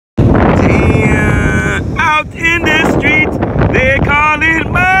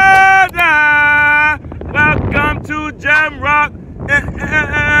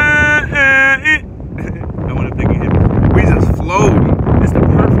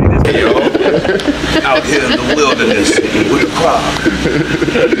Out here in the wilderness with a crowd.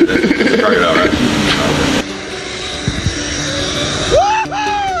 Check it out, right?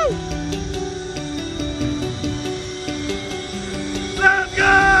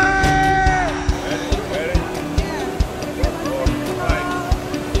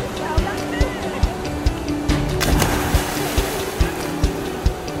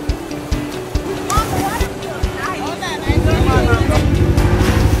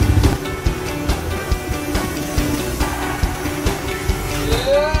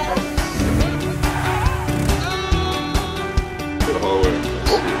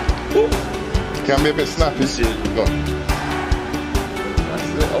 Can be a bit snappy. Go. That's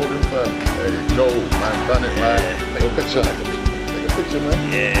it, hold him firm. There you go, man. Done it, man. Take a picture. Take a picture, man.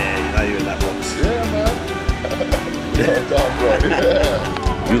 Yeah, you know you're in that box. Yeah, man.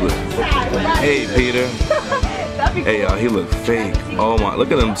 Yeah. You look. Hey, Peter. Hey, y'all, he look fake. Oh my,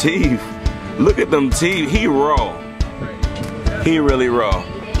 look at them teeth. Look at them teeth. He raw. He really raw.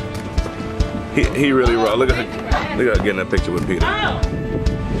 He really raw. Look at getting a picture with Peter.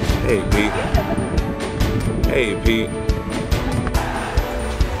 Hey, Pete. Hey, Pete.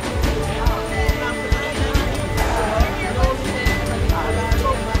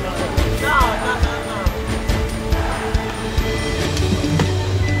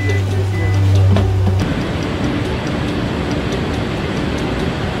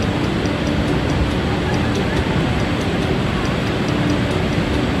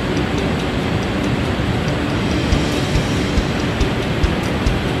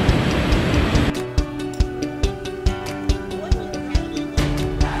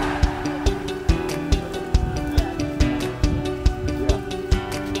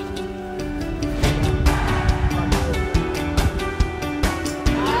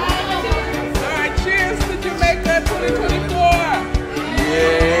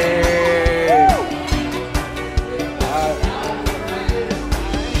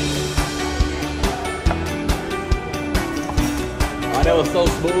 That was so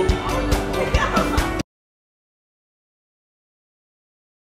smooth.